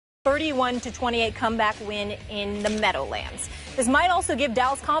31-28 comeback win in the Meadowlands. This might also give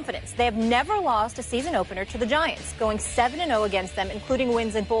Dallas confidence. They have never lost a season opener to the Giants, going 7-0 against them, including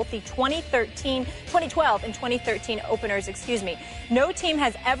wins in both the 2012 and 2013 openers, No team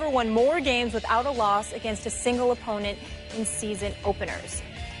has ever won more games without a loss against a single opponent in season openers.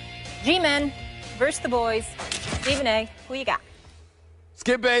 G-Men versus the boys. Stephen A., who you got?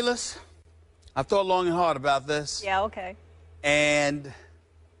 Skip Bayless. I've thought long and hard about this. Yeah, okay. And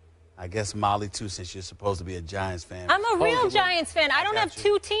I guess Molly, too, since you're supposed to be a Giants fan. I'm a real Giants fan. I don't have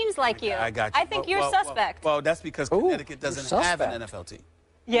two teams like you. I got you. I think you're suspect. Well, that's because Connecticut doesn't have an NFL team.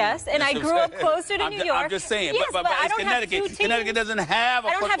 Yes, and I grew up closer to New York. I'm just saying, yes, but I it's don't Connecticut. have two teams. Connecticut doesn't have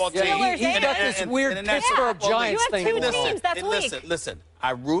a football team. He's got this weird Pittsburgh Giants thing. You have two teams. That's weak. Listen.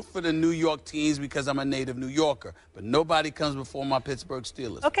 I root for the New York teams because I'm a native New Yorker, but nobody comes before my Pittsburgh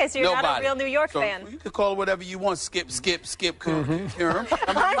Steelers. Okay, so you're not a real New York fan. You can call it whatever you want. Skip, Kerm.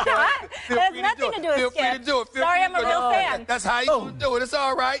 I'm not. It has nothing to do with Feel Skip. free to do it. Sorry, I'm a real fan. That's how you gonna do it. It's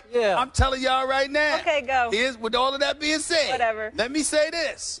all right. Yeah. I'm telling y'all right now. Okay, go. With all of that being said, whatever. Let me say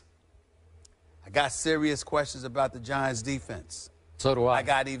this. I got serious questions about the Giants' defense. So do I. I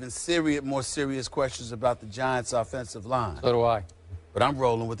got even more serious questions about the Giants' offensive line. So do I. But I'm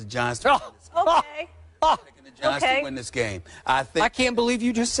rolling with the Giants. Okay. Taking the Giants to win this game. I can't believe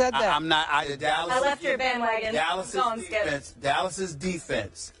you just said that. I'm not. I left your bandwagon. Dallas's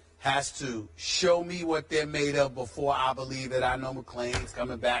defense has to show me what they're made of before I believe it. I know McClain's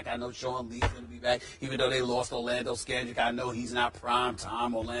coming back. I know Sean Lee's going to be back. Even though they lost Orlando Skandrick, I know he's not prime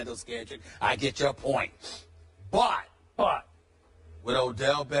time Orlando Skandrick. I get your point. But with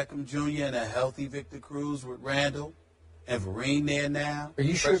Odell Beckham Jr. and a healthy Victor Cruz with Randall, and Vereen there now. Are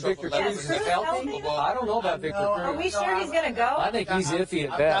you sure Victor Cruz is healthy? I don't know about Victor Cruz. Are we sure he's going to go? I think he's iffy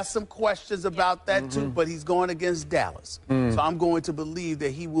at I've got best. some questions about that, too, but he's going against Dallas. So I'm going to believe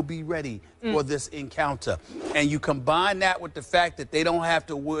that he will be ready for this encounter. And you combine that with the fact that they don't have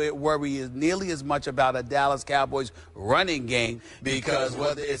to worry nearly as much about a Dallas Cowboys running game because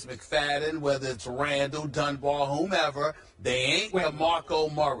whether it's McFadden, whether it's Randall, Dunbar, whomever, they ain't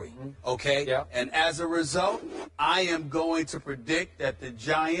DeMarco Murray, okay? Yeah. And as a result, I am going to predict that the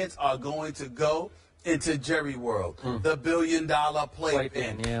Giants are going to go into Jerry World, the billion-dollar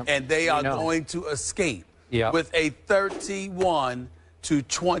playpen, and they are going to escape with a 31-27.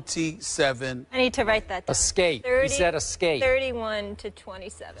 I need to write that down. Escape. He said escape.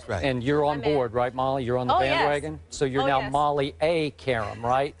 31-27. Right. And you're on board, right, Molly? You're on the bandwagon? Yes. So you're now Molly A. Karam,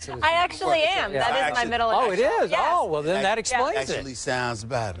 right? So I actually am. That is my middle initial. Oh, it is? Yes. Oh, well, then that explains it. Actually sounds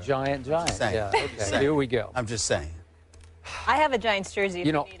better. Giant. Yeah, okay. Here we go. I'm just saying. I have a Giants jersey if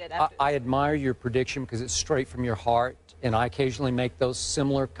you need it. I admire your prediction because it's straight from your heart, and I occasionally make those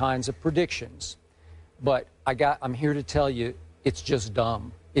similar kinds of predictions. But I'm here to tell you it's just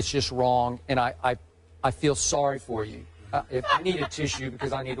dumb. It's just wrong, and I feel sorry for you. If I need a tissue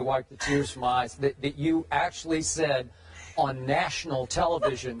because I need to wipe the tears from my eyes, that you actually said on national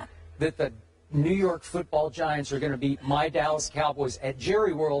television that the New York Football Giants are going to beat my Dallas Cowboys at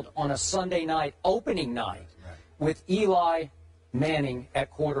Jerry World on a Sunday night, opening night, with Eli Manning at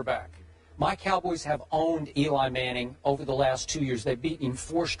quarterback. My Cowboys have owned Eli Manning over the last 2 years. They've beaten him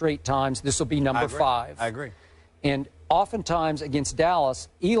 4 straight times. This will be number 5. I agree. And oftentimes against Dallas,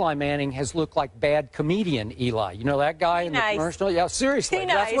 Eli Manning has looked like bad comedian Eli. You know that guy in the commercial? Yeah, seriously.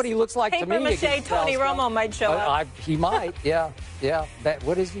 That's what he looks like to me. Paper-mache Tony Romo might show up. He might, yeah.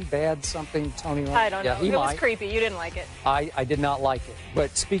 What is he? Bad something, Tony Romo? I don't know. It was creepy. You didn't like it. I did not like it.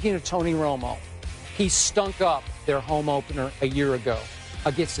 But speaking of Tony Romo, he stunk up their home opener a year ago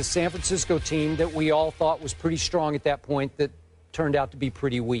against a San Francisco team that we all thought was pretty strong at that point that turned out to be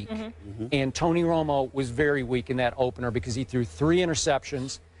pretty weak. And Tony Romo was very weak in that opener because he threw 3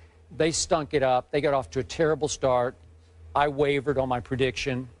 interceptions. They stunk it up. They got off to a terrible start. I wavered on my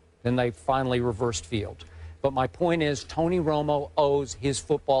prediction. Then they finally reversed field. But my point is Tony Romo owes his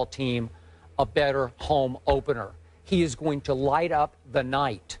football team a better home opener. He is going to light up the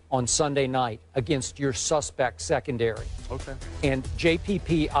night on Sunday night against your suspect secondary. Okay. And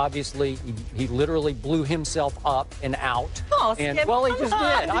JPP, obviously, he literally blew himself up and out. Oh, and well, he just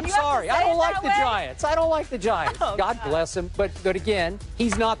did. I'm sorry. I don't like the Giants. I don't like the Giants. Oh, God bless him. But again,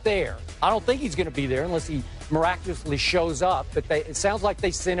 he's not there. I don't think he's going to be there unless he miraculously shows up. But it sounds like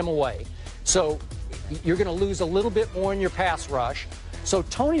they sent him away. So you're going to lose a little bit more in your pass rush. So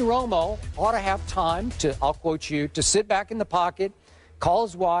Tony Romo ought to have time to, I'll quote you, to sit back in the pocket, call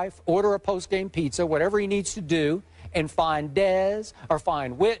his wife, order a post-game pizza, whatever he needs to do, and find Dez, or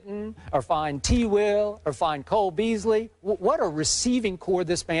find Witten, or find T. Will, or find Cole Beasley. What a receiving core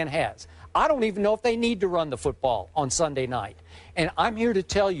this man has. I don't even know if they need to run the football on Sunday night. And I'm here to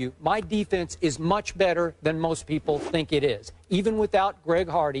tell you, my defense is much better than most people think it is. Even without Greg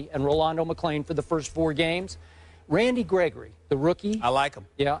Hardy and Rolando McClain for the first 4 games, Randy Gregory, the rookie. I like him.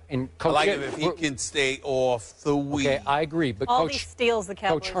 Yeah, and Coach, I like him if he can stay off the weed. Okay, I agree. But all these steals the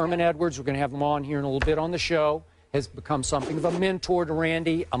Cowboys Coach Herman Edwards, we're going to have him on here in a little bit on the show, has become something of a mentor to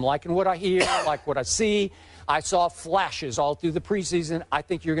Randy. I'm liking what I hear, I like what I see. I saw flashes all through the preseason. I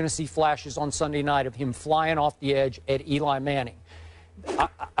think you're going to see flashes on Sunday night of him flying off the edge at Eli Manning.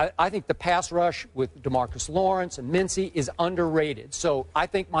 I think the pass rush with DeMarcus Lawrence and Mincy is underrated. So I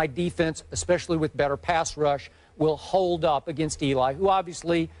think my defense, especially with better pass rush, will hold up against Eli, who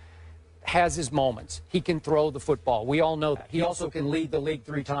obviously has his moments. He can throw the football. We all know that. He also can lead the league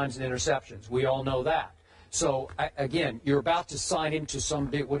 3 times in interceptions. We all know that. So, again, you're about to sign him to some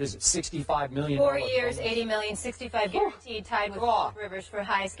big, what is it, $65 million? 4 years, $80 million, 65 guaranteed, tied with Philip Rivers for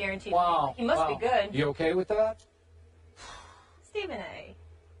highest guaranteed. Wow. He must be good. You okay with that? Stephen A.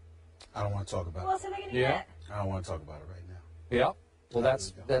 I don't want to talk about Who else am I going to Yeah. get? I don't want to talk about it right now. Yeah. Well,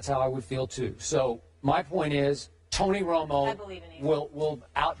 that's how I would feel, too. So, my point is, Tony Romo I believe in you. will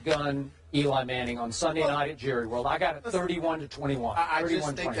outgun Eli Manning on Sunday night at Jerry World. I got it 31-21. I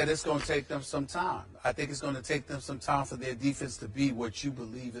just think that it's going to take them some time. I think it's going to take them some time for their defense to be what you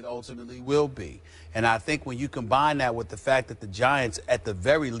believe it ultimately will be. And I think when you combine that with the fact that the Giants, at the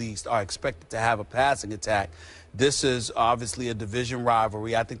very least, are expected to have a passing attack, this is obviously a division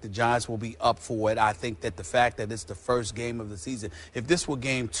rivalry. I think the Giants will be up for it. I think that the fact that it's the first game of the season, if this were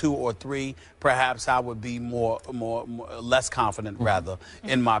game 2 or 3, perhaps I would be less confident, rather,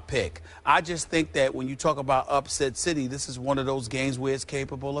 in my pick. I just think that when you talk about upset city, this is one of those games where it's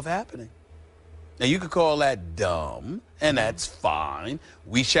capable of happening. Now, you could call that dumb, and that's fine.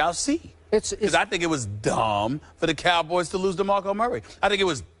 We shall see. Because I think it was dumb for the Cowboys to lose DeMarco Murray. I think it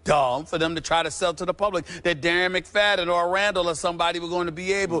was dumb for them to try to sell to the public that Darren McFadden or Randall or somebody were going to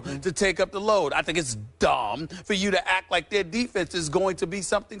be able to take up the load. I think it's dumb for you to act like their defense is going to be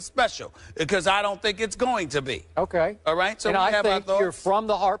something special, because I don't think it's going to be. Okay. All right? So and I think your from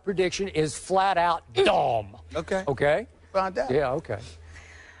the heart prediction is flat out dumb. Okay. Okay? Find out. Yeah, okay.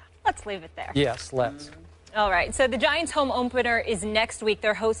 Let's leave it there. Yes, let's. All right, so the Giants' home opener is next week.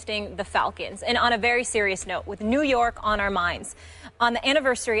 They're hosting the Falcons. And on a very serious note, with New York on our minds, on the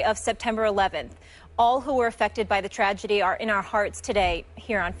anniversary of September 11th, all who were affected by the tragedy are in our hearts today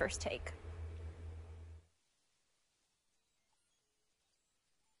here on First Take.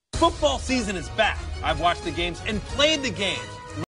 Football season is back. I've watched the games and played the games.